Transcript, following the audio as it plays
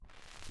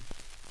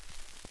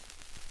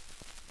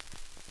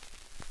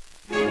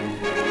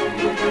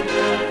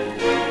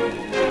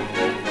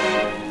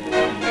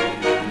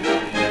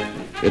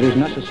It is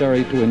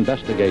necessary to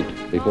investigate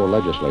before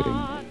legislating.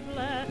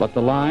 But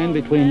the line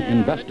between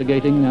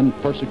investigating and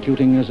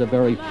persecuting is a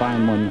very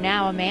fine one.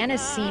 Now a man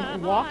is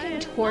seen walking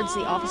towards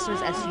the officer's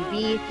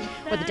SUV,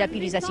 or the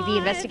deputy's SUV.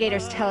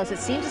 Investigators tell us it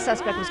seems the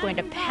suspect was going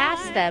to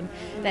pass them,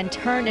 then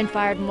turned and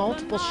fired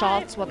multiple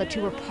shots while the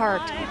two were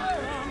parked.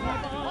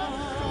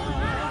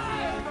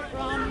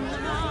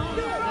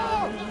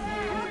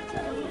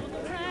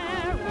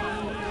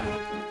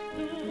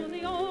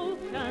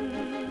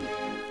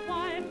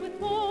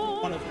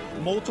 One of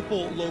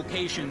multiple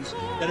locations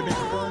that have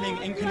been burning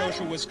in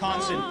Kenosha,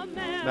 Wisconsin.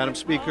 Madam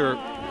Speaker,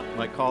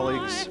 my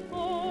colleagues,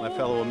 my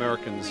fellow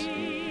Americans,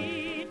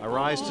 I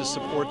rise to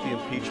support the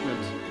impeachment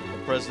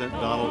of President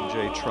Donald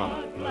J.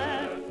 Trump.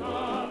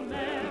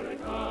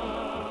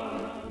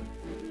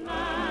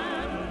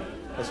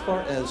 As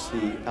far as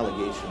the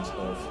allegations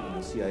of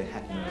CIA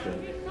hacking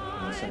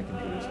into Senate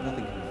computers,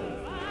 nothing can be further.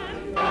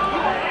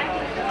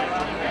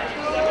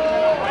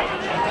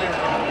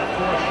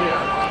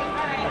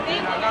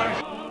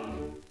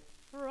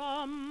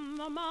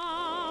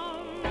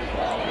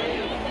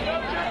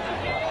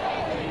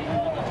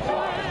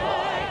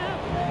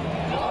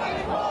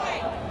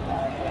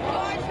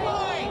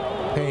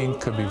 Pain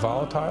could be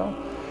volatile,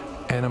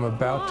 and I'm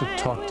about to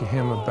talk to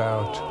him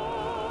about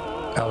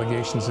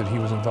allegations that he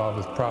was involved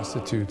with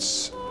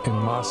prostitutes in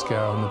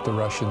Moscow and that the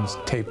Russians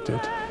taped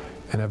it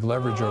and have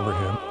leverage over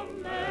him.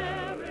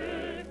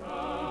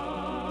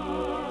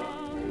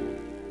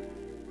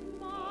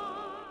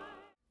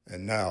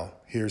 And now,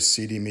 here's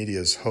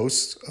CDMedia's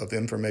host of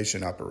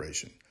Information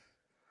Operation.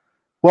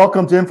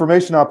 Welcome to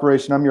Information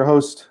Operation. I'm your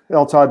host,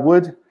 Todd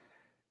Wood.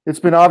 It's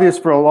been obvious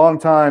for a long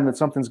time that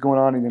something's going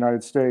on in the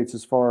United States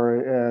as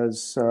far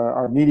as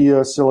our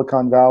media,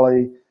 Silicon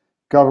Valley,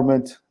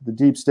 government, the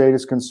deep state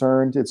is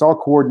concerned. It's all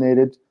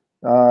coordinated,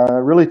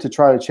 really to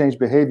try to change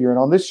behavior. And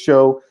on this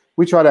show,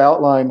 we try to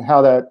outline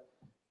how that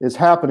is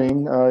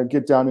happening,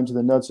 get down into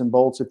the nuts and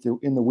bolts,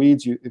 in the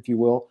weeds, if you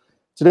will.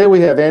 Today we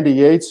have Andy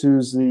Yates,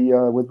 who's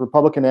with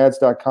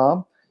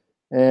RepublicanAds.com,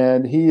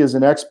 and he is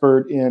an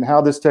expert in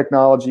how this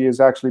technology is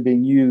actually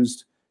being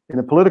used in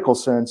a political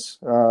sense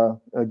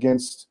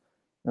against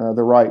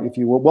the right, if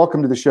you will.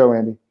 Welcome to the show,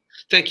 Andy.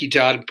 Thank you,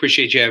 Todd.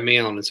 Appreciate you having me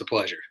on. It's a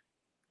pleasure.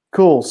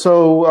 Cool.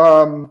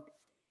 So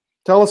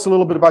tell us a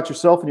little bit about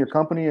yourself and your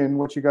company and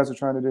what you guys are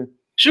trying to do.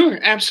 Sure,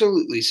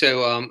 absolutely.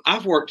 So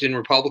I've worked in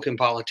Republican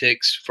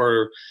politics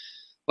for,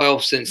 well,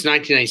 since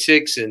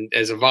 1996 and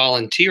as a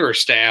volunteer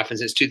staff, and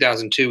since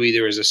 2002,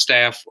 either as a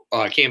staff,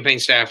 campaign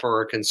staffer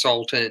or a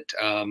consultant.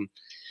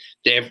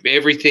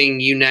 Everything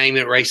you name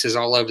it, races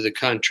all over the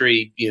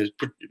country,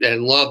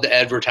 and love the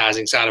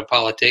advertising side of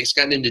politics.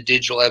 Gotten into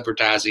digital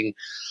advertising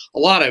a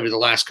lot over the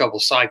last couple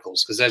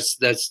cycles because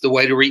that's the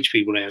way to reach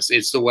people now.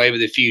 It's the wave of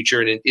the future,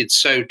 and it's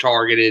so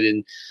targeted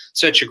and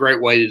such a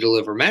great way to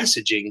deliver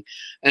messaging.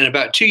 And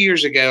about 2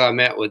 years ago, I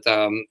met with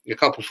a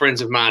couple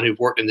friends of mine who've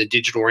worked in the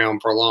digital realm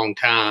for a long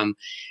time,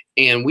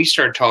 and we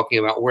started talking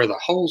about where the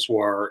holes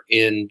were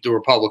in the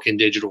Republican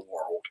digital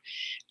world.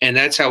 And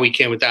that's how we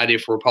came with the idea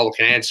for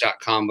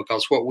RepublicanAds.com,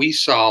 because what we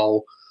saw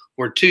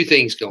were two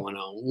things going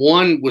on.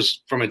 One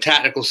was from a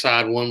tactical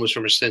side, one was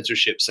from a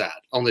censorship side.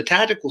 On the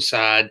tactical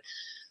side,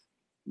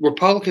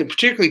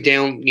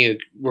 particularly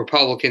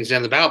Republicans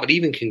down the ballot, but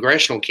even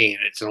congressional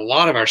candidates and a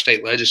lot of our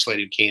state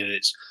legislative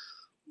candidates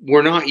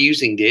were not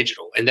using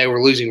digital, and they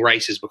were losing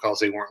races because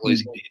they weren't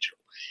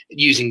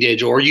using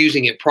digital or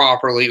using it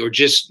properly, or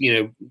just,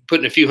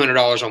 putting a few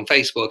 $100s on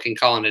Facebook and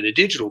calling it a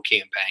digital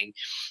campaign.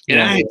 And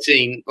I had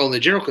seen on the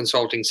general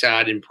consulting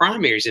side, in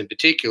primaries in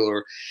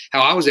particular,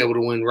 how I was able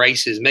to win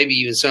races, maybe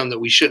even some that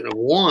we shouldn't have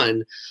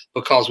won,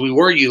 because we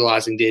were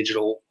utilizing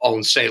digital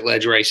on state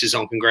leg races,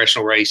 on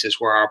congressional races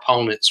where our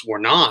opponents were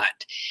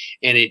not.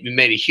 And it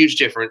made a huge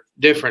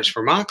difference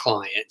for my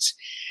clients.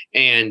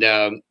 And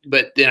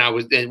but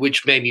then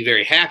which made me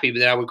very happy, but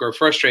then I would grow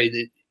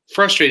frustrated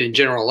in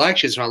general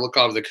elections when I look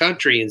all over the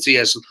country and see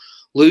us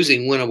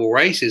losing winnable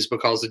races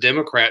because the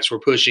Democrats were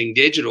pushing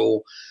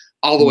digital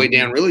all the way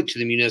down really to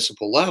the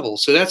municipal level.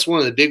 So that's one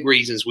of the big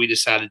reasons we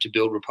decided to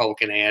build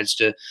Republican Ads,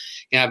 to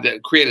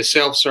create a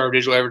self-serve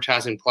digital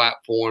advertising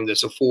platform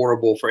that's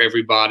affordable for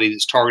everybody,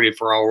 that's targeted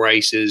for all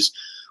races.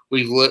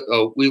 We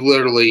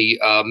literally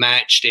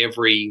matched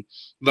every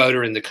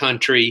voter in the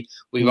country.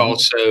 We've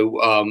also,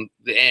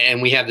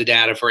 and we have the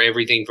data for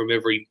everything from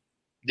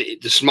the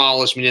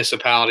smallest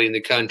municipality in the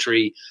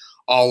country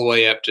all the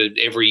way up to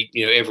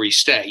every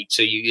state.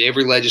 So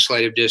every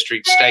legislative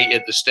district, state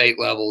at the state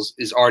levels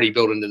is already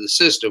built into the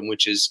system,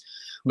 which is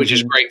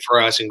great for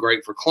us and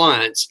great for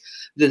clients.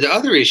 Then the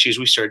other issues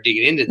we started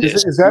digging into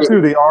this. Is that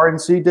through the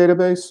RNC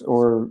database,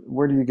 or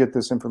where do you get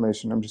this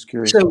information? I'm just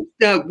curious. So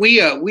we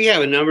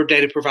have a number of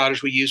data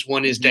providers we use.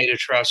 One is Data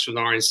Trust from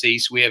the RNC,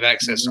 so we have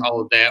access to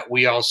all of that.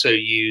 We also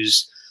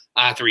use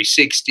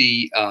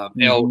I360,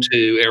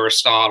 L2,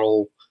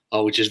 Aristotle,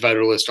 which is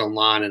Voter List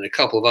Online, and a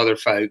couple of other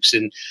folks.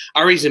 And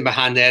our reason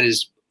behind that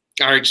is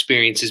our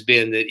experience has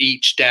been that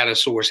each data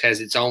source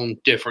has its own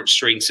different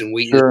strengths and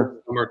weaknesses,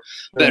 or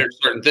better at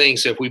certain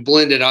things. So if we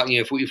blend it out,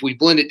 if we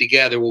blend it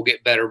together, we'll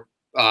get better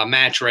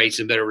match rates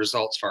and better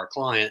results for our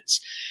clients.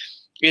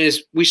 And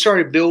as we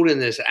started building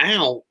this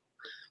out,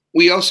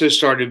 we also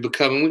started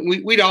becoming,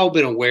 we'd all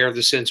been aware of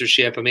the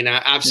censorship. I mean,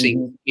 I've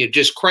seen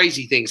just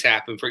crazy things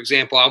happen. For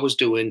example, I was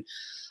doing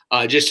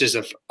just as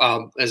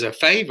a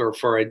favor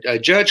for a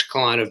judge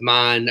client of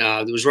mine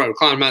that was running, a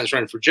client of mine that's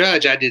running for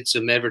judge. I did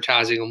some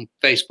advertising on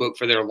Facebook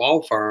for their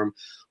law firm.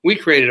 We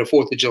created a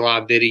 4th of July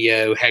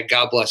video, had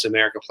God Bless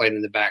America playing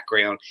in the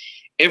background.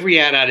 Every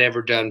ad I'd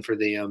ever done for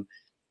them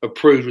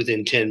approved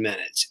within 10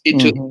 minutes. It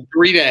took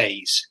 3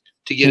 days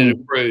to get it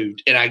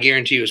approved, and I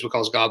guarantee you it's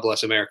because God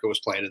Bless America was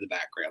playing in the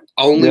background.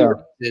 Only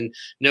reason.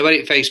 Nobody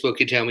at Facebook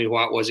could tell me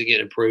why it wasn't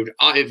getting approved.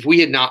 If we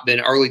had not been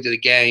early to the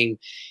game,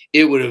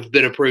 it would have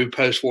been approved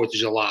post 4th of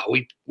July.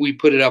 We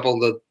put it up on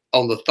the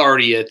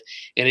 30th,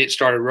 and it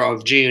started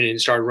of June, and it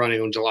started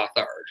running on July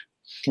 3rd.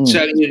 So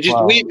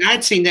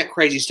I'd seen that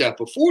crazy stuff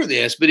before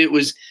this, but it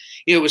was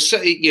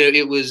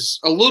it was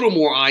a little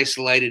more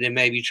isolated and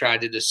maybe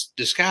tried to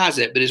disguise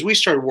it. But as we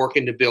started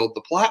working to build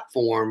the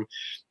platform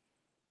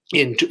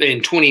in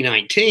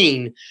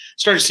 2019,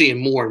 started seeing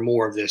more and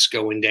more of this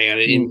going down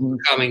and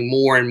becoming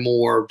more and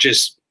more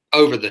just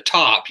over the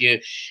top,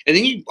 and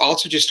then you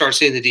also just start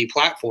seeing the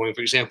deplatforming.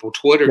 For example,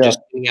 Twitter just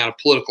getting out of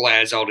political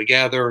ads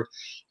altogether.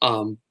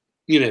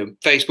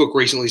 Facebook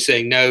recently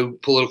saying no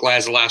political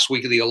ads the last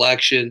week of the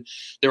election.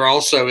 There are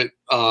also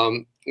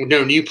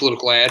no new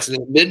political ads, and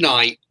then at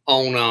midnight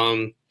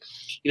on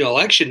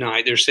election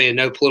night, they're saying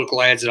no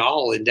political ads at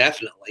all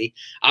indefinitely.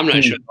 I'm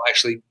not sure they'll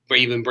actually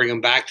even bring them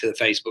back to the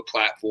Facebook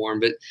platform,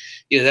 but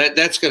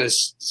that's going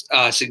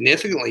to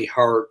significantly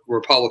hurt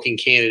Republican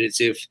candidates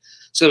if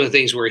some of the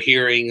things we're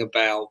hearing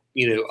about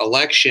the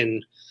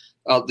elections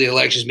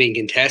being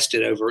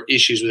contested over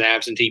issues with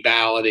absentee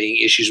balloting,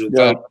 issues with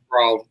voter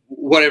fraud,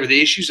 whatever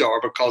the issues are,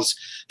 because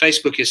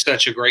Facebook is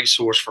such a great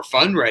source for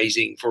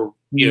fundraising for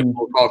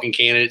Republican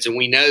candidates, and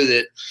we know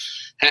that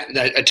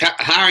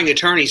hiring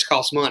attorneys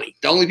costs money.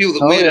 The only people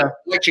that win an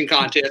election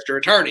contest are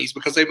attorneys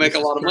because they make a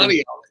lot of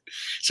money on it.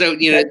 So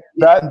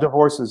that and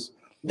divorces.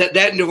 That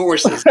and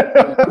divorces.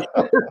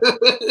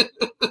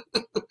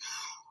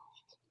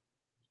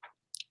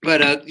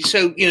 But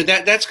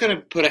that's going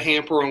to put a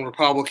hamper on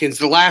Republicans.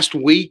 The last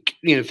week,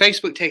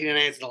 Facebook taking in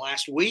ads the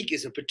last week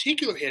is a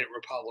particular hit at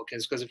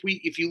Republicans, because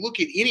if you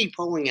look at any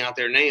polling out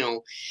there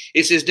now,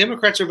 it says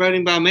Democrats are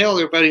voting by mail,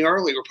 they're voting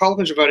early,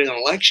 Republicans are voting on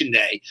election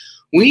day.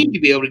 We need to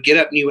be able to get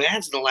up new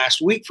ads in the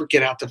last week for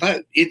get out the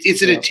vote.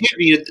 It's an attempt.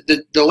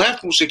 The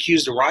left wants to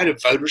accuse the right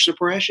of voter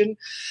suppression.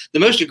 The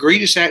most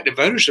egregious act of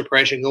voter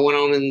suppression going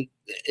on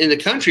in the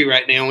country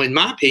right now, in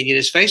my opinion,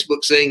 is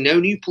Facebook saying no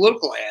new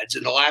political ads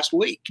in the last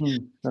week.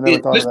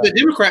 The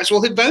Democrats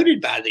will have voted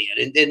by then,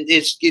 and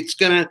it's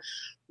going to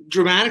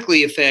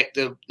dramatically affect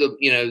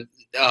the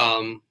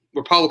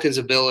Republicans'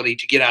 ability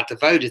to get out the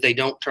vote if they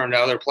don't turn to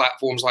other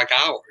platforms like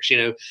ours.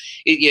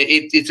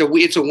 It's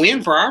a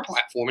win for our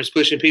platform. It's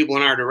pushing people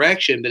in our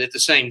direction, but at the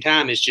same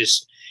time,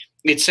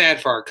 it's sad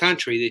for our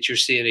country that you're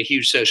seeing a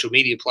huge social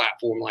media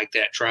platform like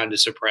that trying to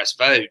suppress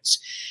votes.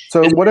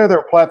 So, what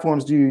other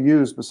platforms do you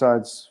use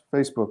besides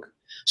Facebook?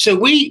 So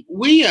we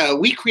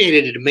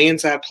created a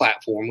demand-side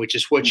platform, which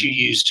is what you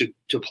use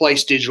to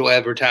place digital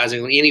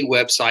advertising on any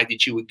website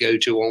that you would go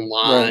to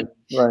online,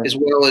 as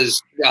well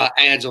as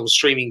ads on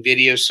streaming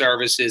video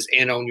services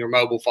and on your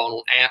mobile phone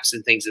on apps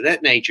and things of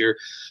that nature.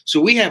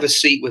 So we have a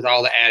seat with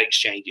all the ad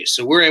exchanges.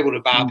 So we're able to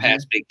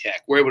bypass big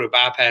tech. We're able to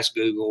bypass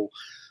Google.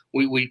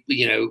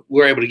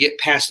 We're able to get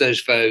past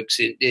those folks,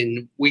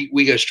 and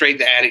we go straight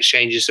to ad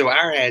exchanges, so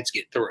our ads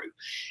get through.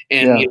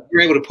 And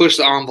we're able to push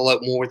the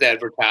envelope more with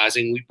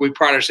advertising. We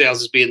pride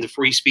ourselves as being the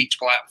free speech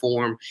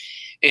platform.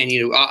 And,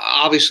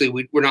 obviously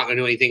we're not going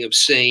to do anything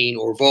obscene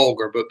or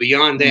vulgar, but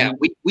beyond that,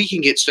 we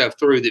can get stuff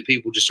through that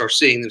people just start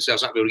seeing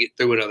themselves not be able to get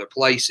through in other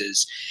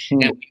places.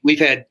 And we've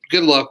had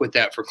good luck with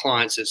that for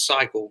clients this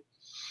cycle.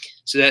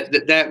 So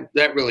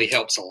that really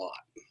helps a lot.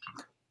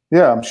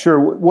 Yeah, I'm sure.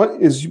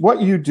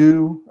 What you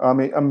do? I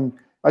mean,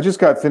 I just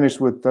got finished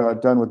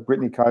done with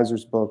Brittany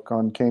Kaiser's book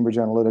on Cambridge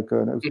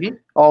Analytica, and it was,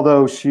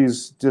 although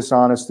she's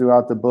dishonest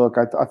throughout the book,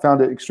 I found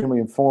it extremely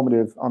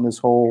informative on this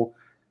whole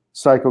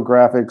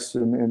psychographics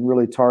and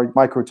really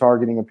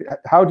micro-targeting.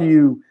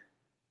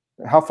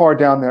 How far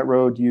down that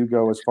road do you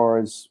go as far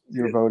as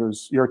your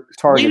voters, your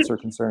targets are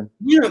concerned?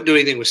 You don't do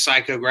anything with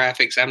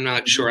psychographics. I'm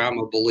not sure I'm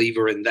a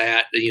believer in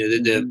that.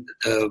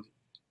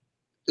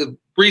 The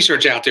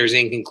research out there is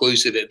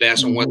inconclusive at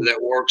best on whether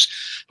that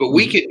works, but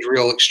we can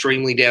drill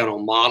extremely down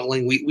on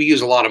modeling. We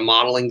use a lot of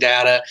modeling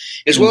data,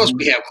 as well as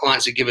we have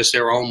clients that give us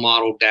their own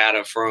model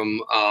data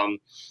from,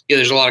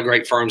 there's a lot of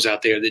great firms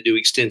out there that do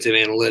extensive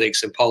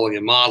analytics and polling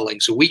and modeling.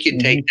 So we can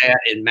take that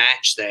and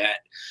match that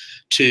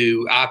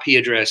to IP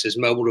addresses,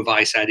 mobile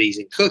device IDs,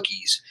 and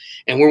cookies.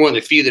 And we're one of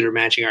the few that are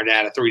matching our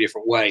data 3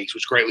 different ways,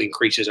 which greatly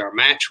increases our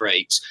match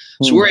rates.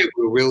 So we're able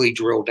to really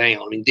drill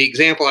down. I mean, the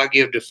example I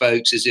give to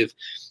folks is if,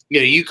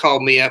 you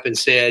called me up and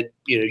said,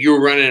 you were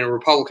running a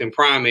Republican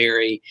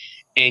primary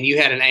and you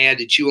had an ad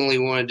that you only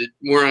wanted to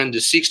run to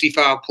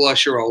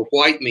 65-plus-year-old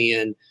white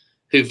men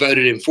who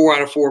voted in 4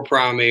 out of 4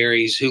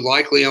 primaries, who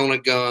likely own a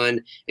gun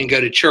and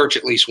go to church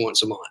at least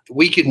once a month.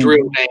 We can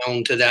drill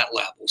down to that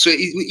level. So,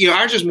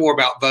 ours is more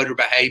about voter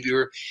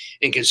behavior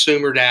and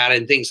consumer data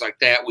and things like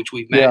that, which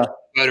we've matched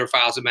voter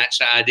files and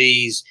matched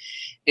IDs,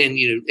 and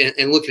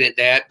and looking at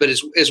that, but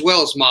as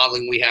well as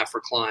modeling we have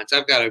for clients.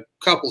 I've got a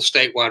couple of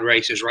statewide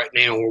races right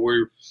now where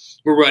we're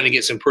running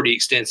against some pretty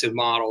extensive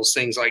models,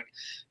 things like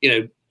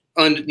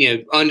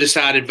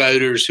undecided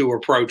voters who are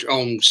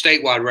on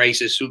statewide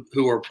races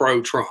who are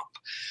pro-Trump.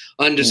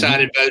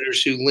 Undecided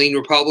voters who lean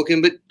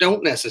Republican but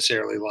don't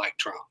necessarily like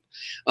Trump.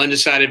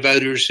 Undecided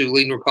voters who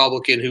lean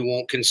Republican who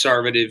want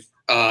conservative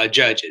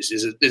judges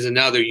is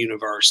another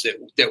universe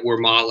that we're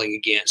modeling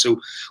against.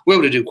 So we're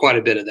able to do quite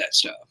a bit of that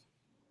stuff.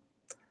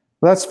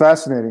 Well, that's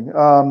fascinating.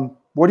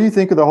 What do you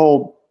think of the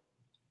whole,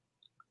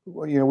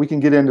 we can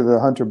get into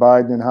the Hunter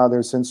Biden and how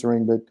they're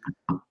censoring, but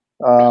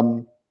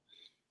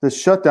the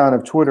shutdown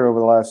of Twitter over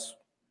the last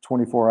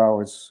 24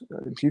 hours,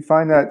 do you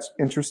find that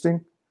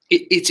interesting?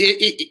 It's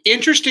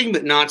interesting,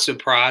 but not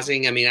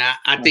surprising. I mean,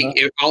 I think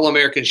all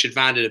Americans should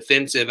find it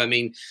offensive. I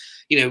mean,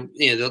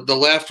 the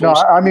left. No,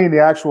 I mean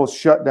the actual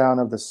shutdown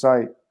of the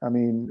site. I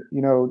mean,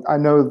 I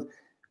know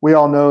we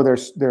all know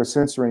they're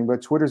censoring,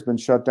 but Twitter's been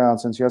shut down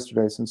since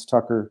yesterday, since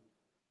Tucker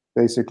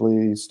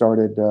basically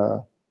started,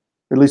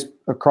 at least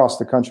across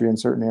the country in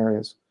certain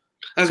areas.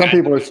 Okay.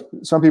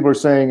 Some people are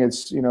saying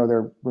it's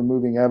they're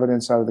removing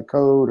evidence out of the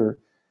code or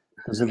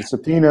because of the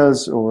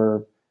subpoenas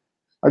or.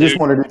 I just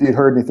wondered if you'd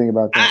heard anything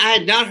about that. I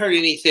had not heard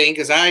anything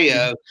because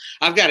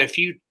I've got a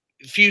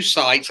few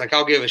sites. Like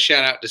I'll give a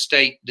shout out to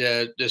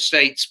the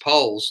state's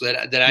polls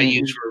that I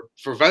use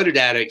for voter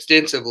data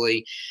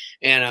extensively,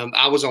 and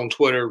I was on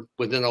Twitter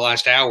within the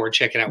last hour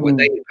checking out what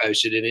they had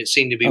posted, and it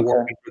seemed to be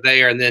working for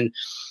there. And then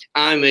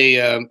I'm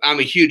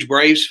a huge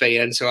Braves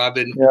fan, so I've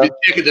been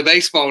checking the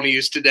baseball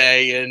news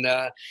today, and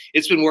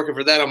it's been working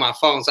for that on my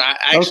phone. So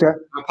I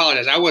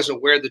apologize. I wasn't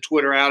aware of the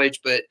Twitter outage,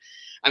 but.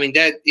 I mean,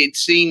 that it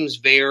seems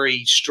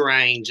very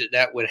strange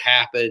that would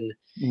happen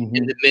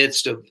in the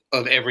midst of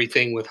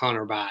everything with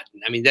Hunter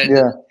Biden. I mean,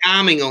 the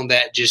timing on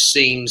that just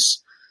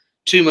seems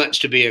too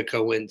much to be a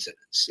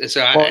coincidence. And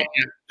so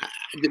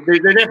they're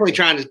definitely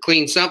trying to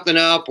clean something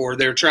up, or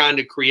they're trying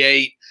to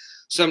create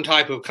some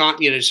type of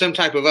some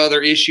type of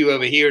other issue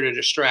over here to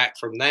distract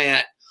from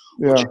that.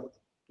 Yeah.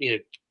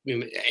 Which,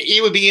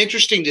 it would be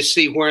interesting to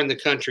see where in the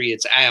country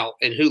it's out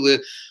and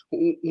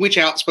which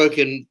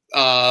outspoken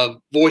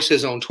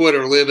voices on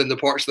Twitter live in the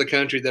parts of the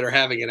country that are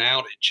having an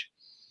outage.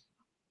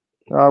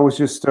 I was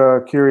just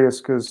curious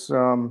because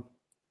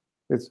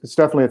it's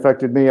definitely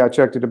affected me. I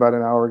checked it about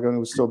an hour ago and it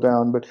was still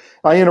down. But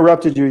I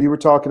interrupted you. You were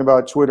talking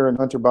about Twitter and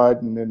Hunter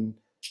Biden and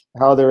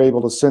how they're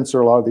able to censor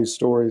a lot of these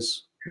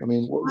stories. I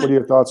mean, what are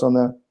your thoughts on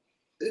that?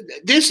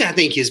 This, I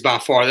think, is by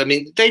far. I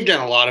mean, they've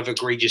done a lot of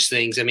egregious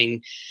things. I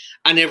mean,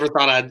 I never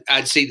thought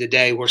I'd see the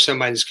day where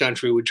somebody in this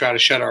country would try to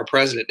shut our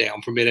president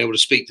down from being able to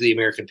speak to the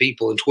American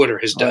people, and Twitter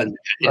has done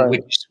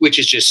that, which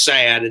is just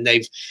sad. And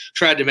they've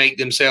tried to make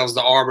themselves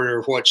the arbiter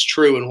of what's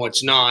true and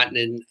what's not.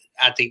 And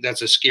I think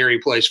that's a scary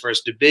place for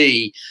us to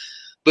be.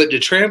 But to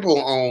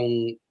trample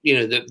on,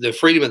 the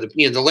freedom of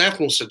the left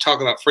wants to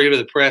talk about freedom of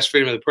the press,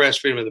 freedom of the press,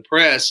 freedom of the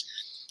press.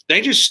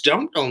 They just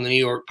stumped on the New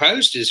York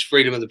Post as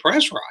freedom of the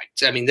press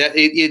rights. I mean, that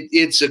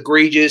it's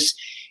egregious.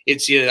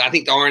 It's I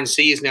think the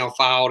RNC has now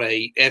filed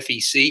a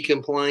FEC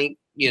complaint.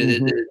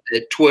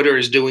 That Twitter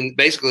is doing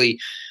basically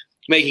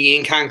making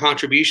in-kind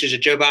contributions to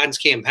Joe Biden's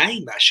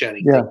campaign by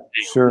shutting things down.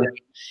 Sure. And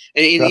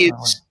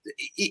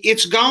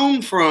it's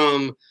gone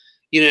from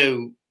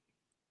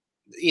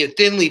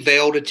thinly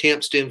veiled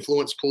attempts to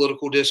influence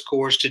political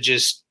discourse to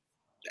just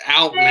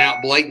out and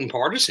out blatant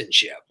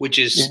partisanship, which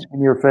is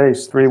in your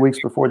face 3 weeks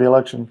before the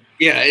election.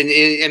 Yeah,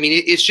 and I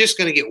mean it's just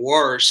going to get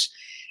worse,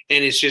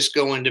 and it's just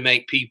going to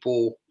make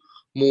people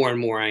more and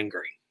more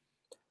angry.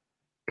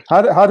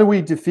 How do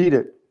we defeat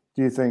it,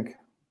 do you think?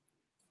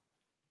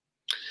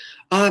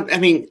 I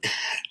mean,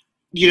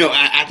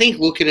 I think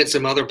looking at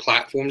some other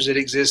platforms that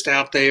exist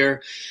out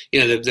there,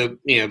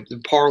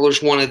 the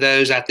Parler's one of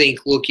those. I think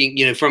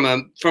looking, from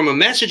a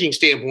messaging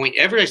standpoint,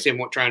 everyday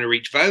standpoint, trying to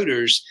reach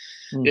voters.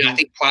 I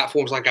think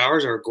platforms like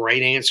ours are a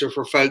great answer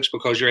for folks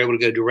because you're able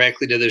to go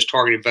directly to those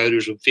targeted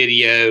voters with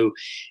video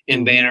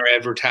and banner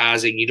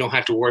advertising. You don't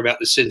have to worry about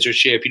the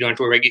censorship. You don't have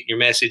to worry about getting your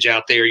message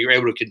out there. You're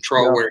able to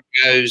control where it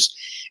goes.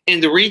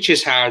 And the reach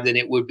is higher than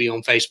it would be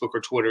on Facebook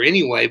or Twitter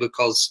anyway,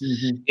 because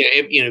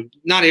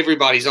not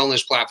everybody's on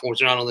those platforms.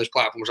 They're not on those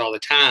platforms all the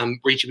time.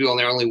 Reaching people on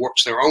there only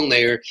works they're on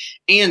there,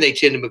 and they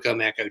tend to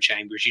become echo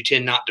chambers. You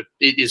tend not to.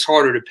 It's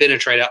harder to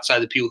penetrate outside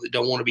the people that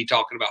don't want to be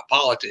talking about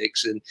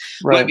politics. And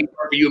might be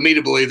hard for you and me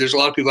to believe there's a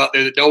lot of people out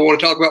there that don't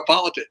want to talk about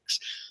politics.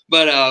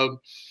 But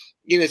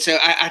so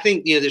I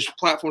think there's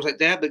platforms like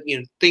that, but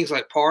things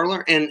like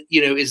Parler, and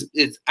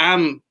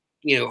I'm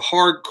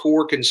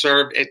hardcore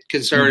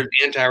conservative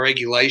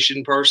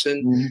anti-regulation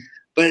person.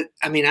 But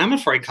I mean, I'm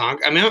afraid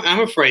I'm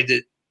afraid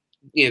that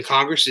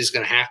Congress is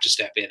going to have to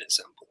step in at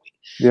some point.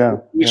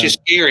 which is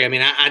scary. I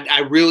mean, I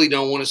really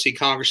don't want to see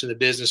Congress in the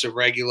business of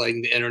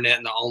regulating the internet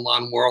and the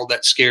online world.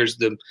 That scares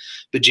the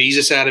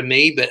bejesus out of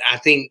me. But I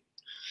think,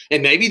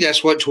 and maybe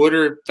that's what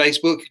Twitter,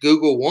 Facebook,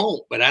 Google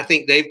won't, but I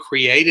think they've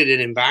created an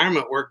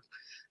environment where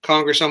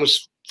Congress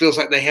almost feels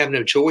like they have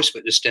no choice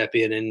but to step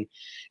in and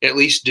at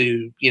least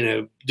do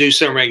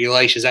some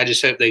regulations. I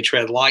just hope they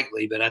tread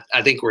lightly, but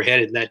I think we're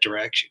headed in that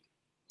direction.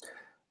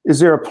 Is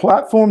there a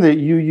platform that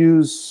you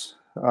use?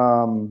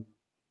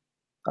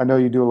 I know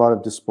you do a lot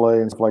of display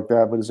and stuff like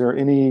that, but is there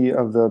any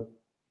of the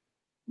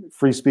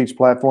free speech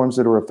platforms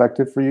that are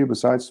effective for you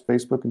besides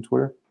Facebook and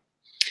Twitter?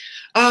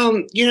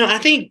 I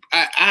think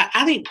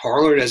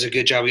Parler does a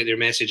good job of getting their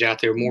message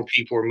out there. More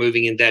people are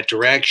moving in that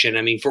direction.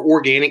 I mean, for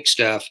organic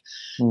stuff,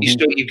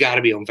 you've got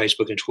to be on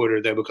Facebook and Twitter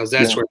though, because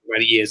that's where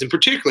everybody is, and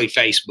particularly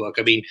Facebook.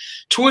 I mean,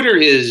 Twitter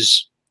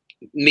is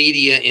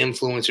media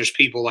influencers,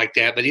 people like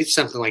that, but it's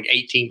something like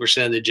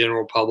 18% of the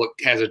general public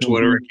has a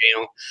Twitter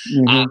account.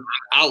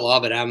 I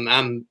love it. I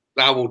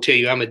will tell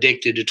you, I'm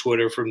addicted to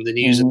Twitter from the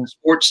news and the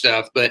sports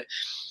stuff, but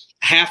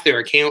half their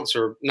accounts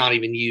are not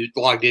even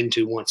logged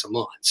into once a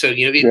month. So,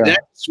 that's a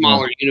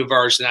smaller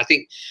universe. And I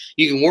think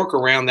you can work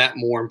around that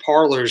more, and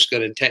Parler's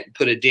going to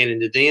put a dent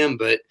into them.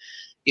 But,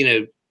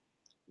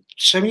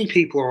 so many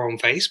people are on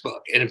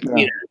Facebook, and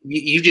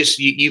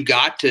you've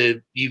got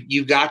to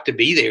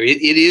be there.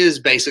 It is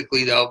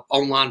basically the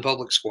online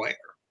public square.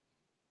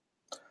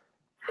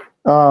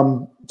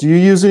 Do you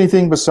use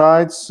anything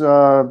besides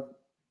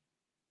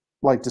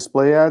like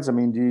display ads? I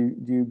mean,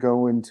 do you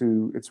go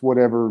into it's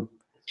whatever?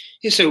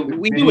 Yeah, so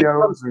we do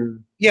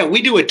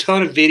a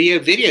ton of video.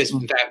 Video is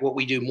in fact what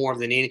we do more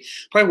than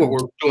what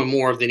we're doing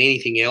more of than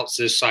anything else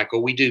this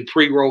cycle. We do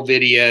pre-roll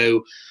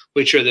video,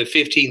 which are the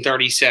 15,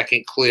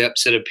 30-second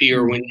clips that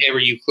appear whenever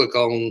you click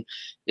on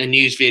a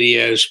news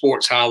video,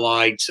 sports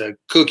highlights, a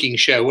cooking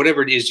show,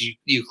 whatever it is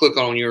you click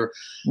on your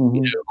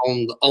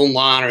on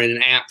online or in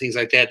an app, things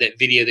like that. That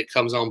video that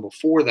comes on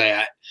before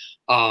that.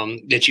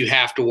 That you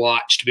have to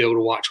watch to be able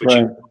to watch what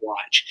you want to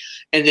watch.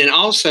 And then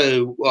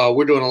also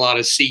we're doing a lot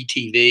of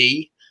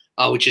CTV,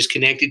 which is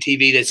connected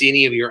TV. That's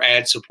any of your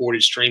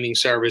ad-supported streaming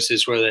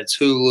services, whether that's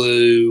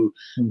Hulu,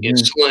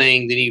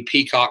 Sling, the new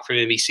Peacock from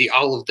NBC,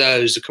 all of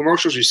those. The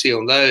commercials you see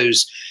on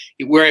those,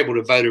 we're able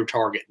to voter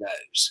target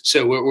those.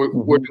 So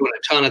we're doing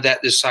a ton of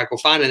that this cycle,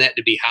 finding that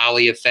to be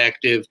highly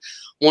effective.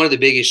 One of the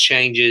biggest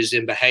changes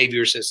in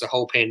behavior since the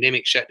whole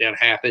pandemic shutdown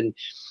happened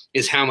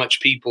is how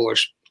much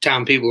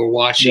time people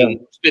are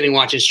spending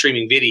watching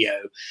streaming video.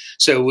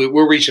 So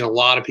we're reaching a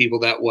lot of people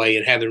that way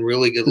and having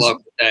really good luck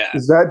with that.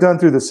 Is that done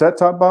through the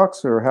set-top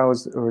box, or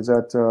is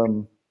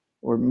that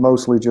or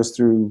mostly just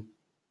through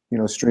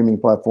streaming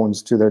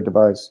platforms to their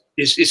device?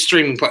 It's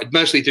streaming,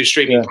 mostly through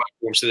streaming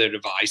platforms to their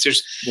device.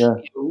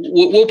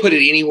 We'll put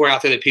it anywhere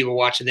out there that people are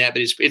watching that,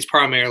 but it's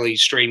primarily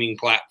streaming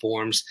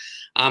platforms.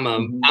 I'm a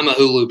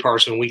Hulu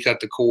person. We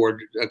cut the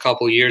cord a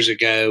couple of years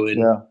ago,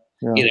 and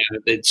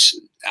the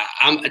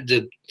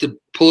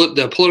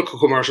political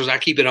commercials. I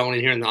keep it on in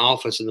here in the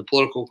office, and the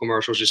political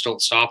commercials just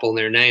don't stop on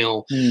there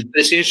now. But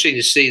it's interesting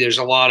to see. There's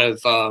a lot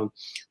of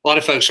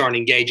folks aren't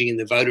engaging in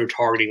the voter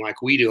targeting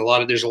like we do.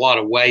 There's a lot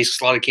of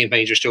waste. A lot of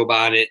campaigns are still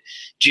buying it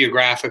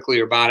geographically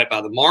or buying it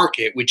by the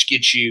market, which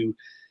gets you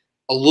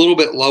a little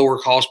bit lower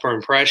cost per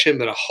impression,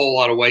 but a whole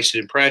lot of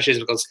wasted impressions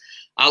because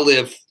I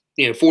live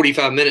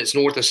 45 minutes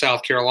north of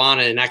South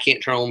Carolina, and I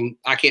can't turn on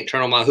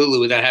my Hulu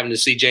without having to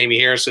see Jamie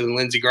Harrison and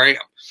Lindsey Graham.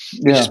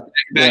 Just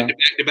back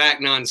to back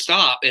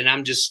nonstop. And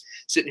I'm just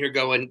sitting here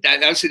going,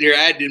 I'm sitting here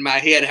adding in my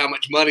head how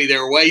much money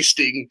they're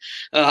wasting,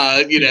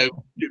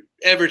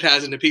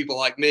 advertising to people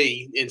like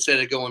me instead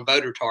of going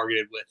voter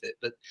targeted with it.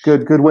 But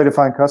good way to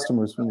find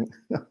customers.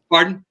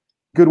 Pardon?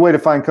 Good way to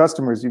find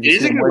customers. It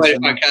is a good way to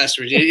find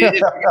customers. It's a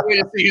good way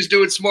to see who's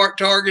doing smart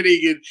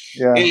targeting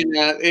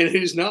and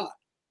who's not.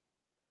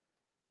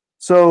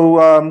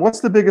 So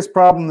what's the biggest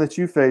problem that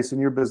you face in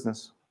your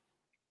business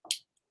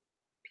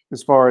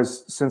as far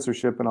as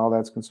censorship and all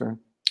that's concerned?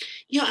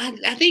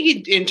 I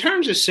think in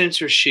terms of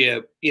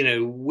censorship,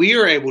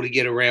 we're able to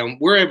get around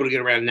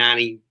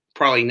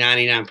probably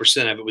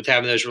 99% of it with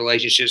having those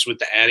relationships with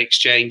the ad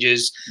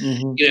exchanges.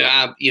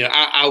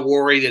 I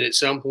worry that at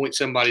some point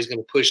somebody's going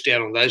to push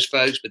down on those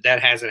folks, but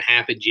that hasn't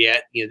happened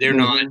yet. They're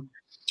not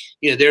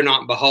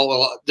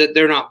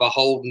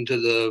beholden to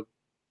the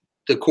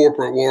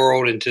corporate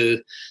world and to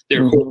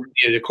their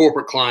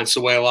corporate clients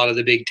the way a lot of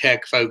the big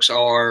tech folks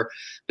are.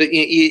 But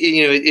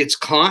it's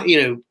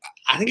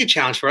I think a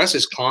challenge for us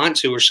is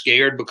clients who are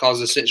scared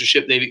because of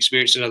censorship they've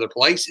experienced in other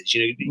places.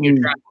 You're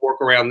trying to work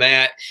around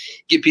that,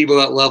 get people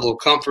that level of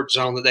comfort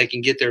zone that they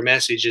can get their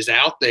messages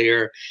out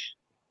there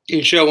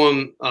and show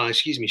them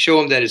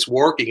that it's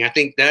working. I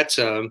think that's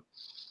a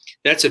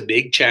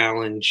big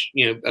challenge,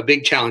 a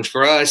big challenge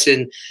for us.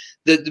 And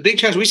the big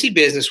challenge we see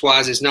business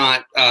wise is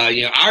not,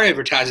 our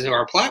advertising of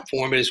our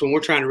platform, is when we're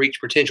trying to reach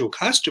potential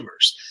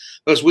customers.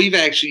 Because we've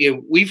actually,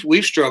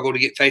 we've struggled to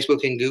get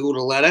Facebook and Google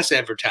to let us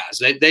advertise.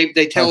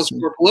 They tell us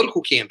we're a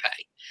political campaign.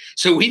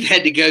 So we've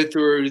had to go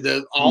through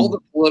all the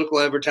political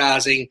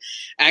advertising,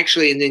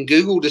 actually, and then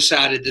Google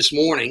decided this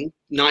morning,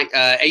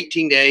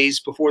 18 days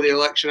before the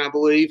election, I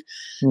believe,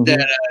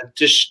 that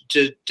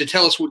to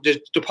tell us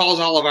to pause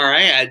all of our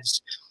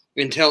ads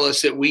and tell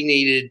us that we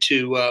needed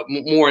to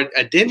more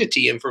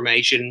identity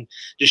information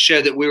to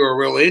show that we were a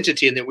real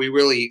entity and that we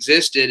really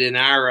existed. And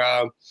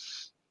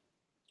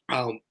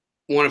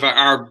one of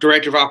our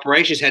director of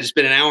operations had to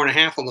spend an hour and a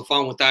half on the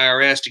phone with the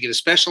IRS to get a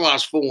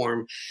specialized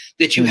form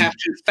that you have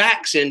to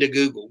fax into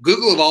Google.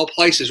 Google, of all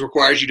places,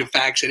 requires you to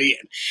fax it in.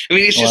 I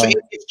mean, it's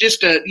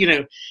just a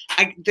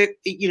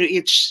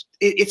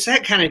it's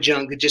that kind of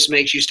junk that just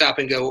makes you stop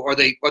and go, are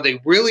they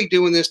really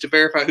doing this to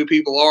verify who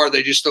people are? Or are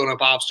they just throwing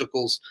up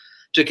obstacles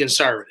to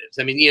conservatives?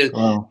 I mean,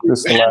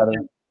 just the latter.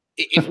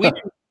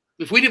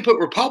 If we didn't put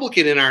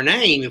Republican in our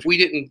name, if we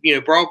didn't,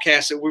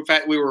 broadcast that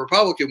we were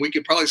Republican, we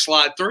could probably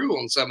slide through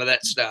on some of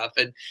that stuff.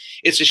 And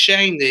it's a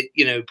shame that,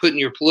 putting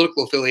your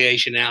political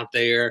affiliation out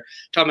there,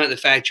 talking about the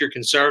fact you're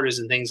conservatives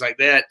and things like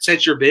that,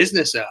 sets your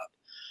business up,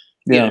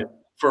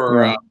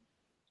 for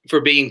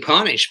being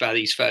punished by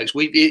these folks.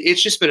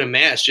 It's just been a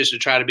mess just to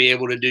try to be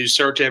able to do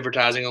search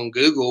advertising on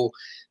Google,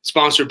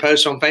 sponsored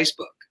posts on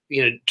Facebook,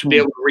 to be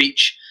able to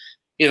reach,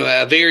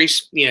 a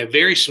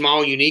very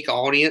small, unique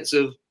audience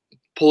of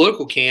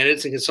political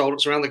candidates and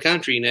consultants around the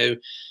country.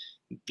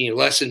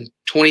 Less than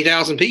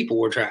 20,000 people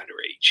we're trying to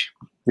reach.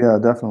 Yeah,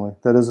 definitely.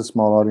 That is a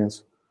small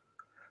audience.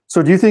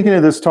 So do you think any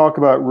of this talk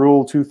about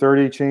Rule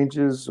 230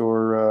 changes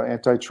or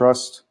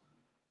antitrust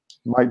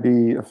might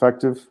be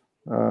effective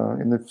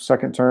in the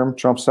second term,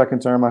 Trump's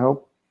second term, I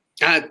hope?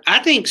 I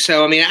think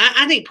so. I mean,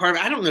 I think part of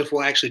it, I don't know if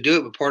we'll actually do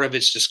it, but part of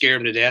it's to scare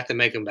them to death and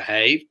make them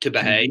behave.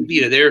 I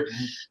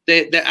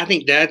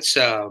think that's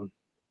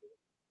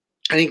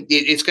I think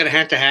it's going to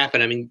have to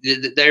happen. I mean,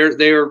 you're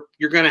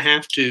going to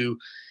have to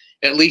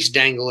at least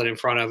dangle it in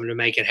front of them to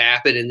make it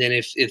happen. And then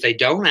if they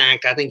don't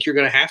act, I think you're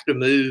going to have to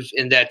move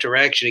in that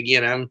direction.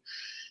 Again,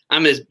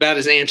 I'm about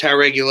as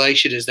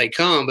anti-regulation as they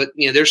come, but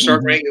there's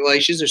certain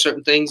regulations, there's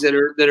certain things that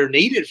are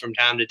needed from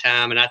time to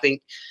time. And I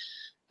think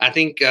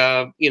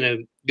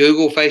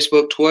Google,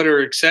 Facebook,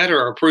 Twitter, et cetera,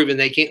 are proving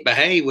they can't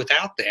behave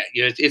without that.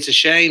 It's a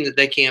shame that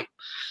they can't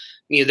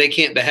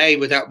behave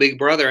without Big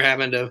Brother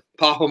having to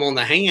pop them on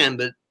the hand,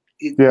 but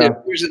it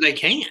appears that they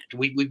can't.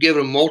 We've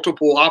given them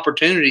multiple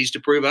opportunities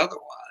to prove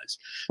otherwise.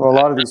 Well, a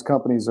lot of these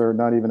companies are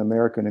not even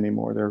American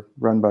anymore. They're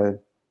run by,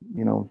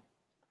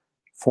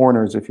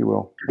 foreigners, if you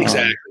will.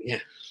 Exactly. Yeah.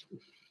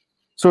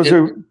 So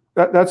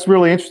that's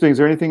really interesting. Is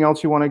there anything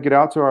else you want to get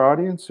out to our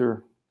audience,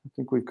 or I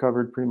think we've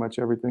covered pretty much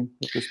everything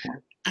at this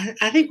point?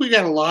 I think we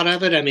got a lot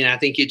of it. I mean, I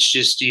think it's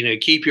just,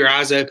 keep your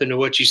eyes open to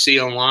what you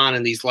see online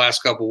in these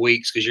last couple of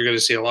weeks, because you're going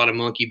to see a lot of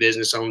monkey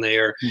business on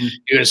there.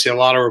 You're going to see a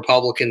lot of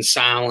Republicans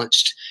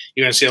silenced.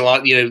 You're going to see a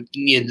lot,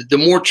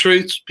 the more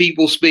truth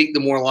people speak, the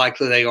more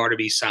likely they are to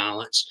be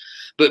silenced.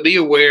 But be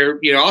aware,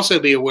 also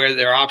be aware that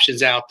there are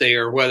options out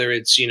there, whether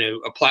it's,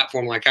 a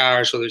platform like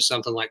ours, whether it's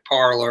something like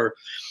Parler.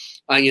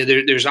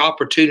 There's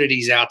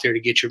opportunities out there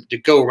to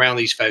go around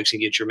these folks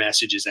and get your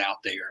messages out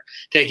there.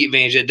 Take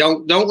advantage of it.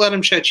 Don't let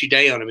them shut you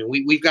down. I mean,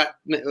 we've got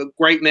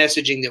great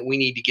messaging that we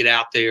need to get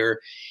out there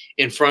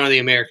in front of the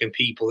American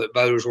people that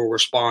voters will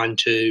respond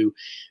to,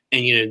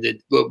 and that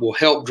will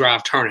help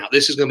drive turnout.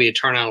 This is going to be a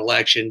turnout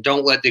election.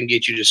 Don't let them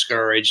get you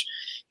discouraged.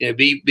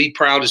 Be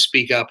proud to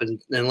speak up and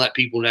let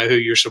people know who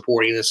you're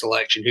supporting in this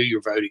election, who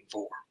you're voting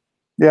for.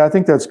 Yeah, I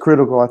think that's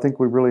critical. I think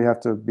we really have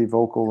to be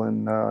vocal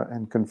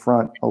and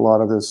confront a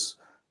lot of this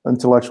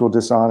intellectual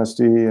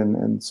dishonesty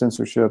and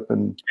censorship,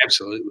 and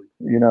absolutely,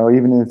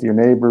 even if your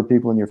neighbor,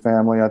 people in your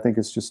family, I think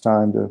it's just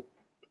time to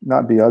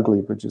not be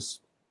ugly, but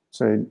just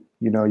say,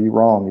 you're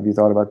wrong. Have you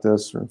thought about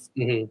this or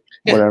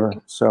whatever?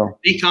 So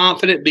be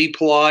confident, be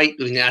polite.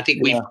 I mean, I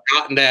think we've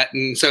forgotten that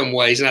in some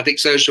ways, and I think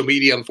social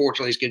media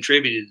unfortunately has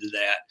contributed to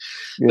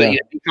that.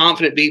 But be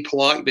confident, be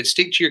polite, but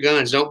stick to your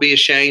guns. Don't be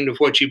ashamed of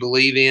what you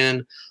believe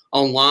in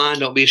online.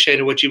 Don't be ashamed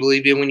of what you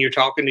believe in when you're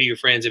talking to your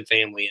friends and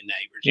family and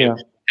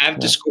neighbors.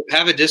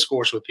 Have a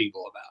discourse with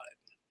people about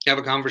it. Have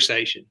a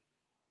conversation.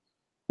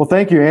 Well,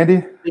 thank you,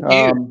 Andy.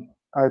 Thank you.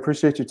 I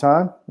appreciate your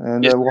time,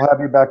 and we'll have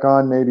you back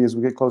on maybe as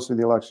we get closer to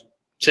the election.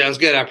 Sounds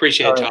good. I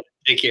appreciate it, Todd.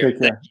 Take care. Take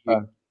care.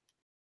 Bye.